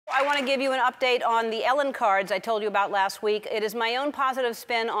I want to give you an update on the Ellen cards I told you about last week. It is my own positive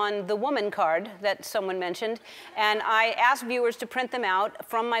spin on the woman card that someone mentioned. And I asked viewers to print them out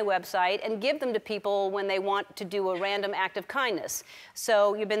from my website and give them to people when they want to do a random act of kindness.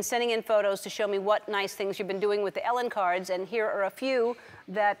 So you've been sending in photos to show me what nice things you've been doing with the Ellen cards. And here are a few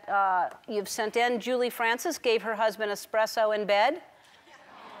that you've sent in. Julie Francis gave her husband espresso in bed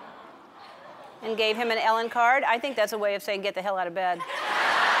and gave him an Ellen card. I think that's a way of saying get the hell out of bed.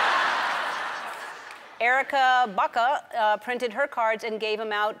 Erica Baca printed her cards and gave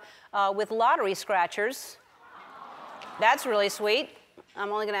them out with lottery scratchers. That's really sweet.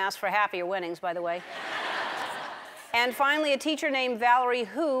 I'm only going to ask for happier winnings, by the way. And finally, a teacher named Valerie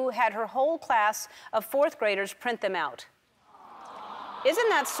Hu had her whole class of fourth graders print them out. Isn't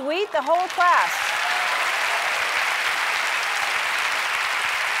that sweet? The whole class.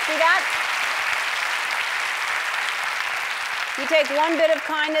 See that? You take one bit of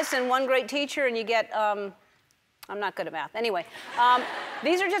kindness and one great teacher and you get, I'm not good at math. Anyway,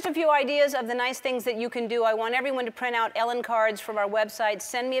 these are just a few ideas of the nice things that you can do. I want everyone to print out Ellen cards from our website.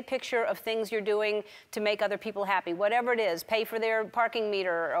 Send me a picture of things you're doing to make other people happy. Whatever it is, pay for their parking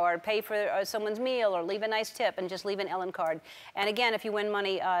meter or pay for someone's meal or leave a nice tip and just leave an Ellen card. And again, if you win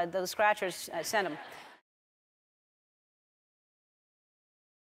money, those scratchers, send them.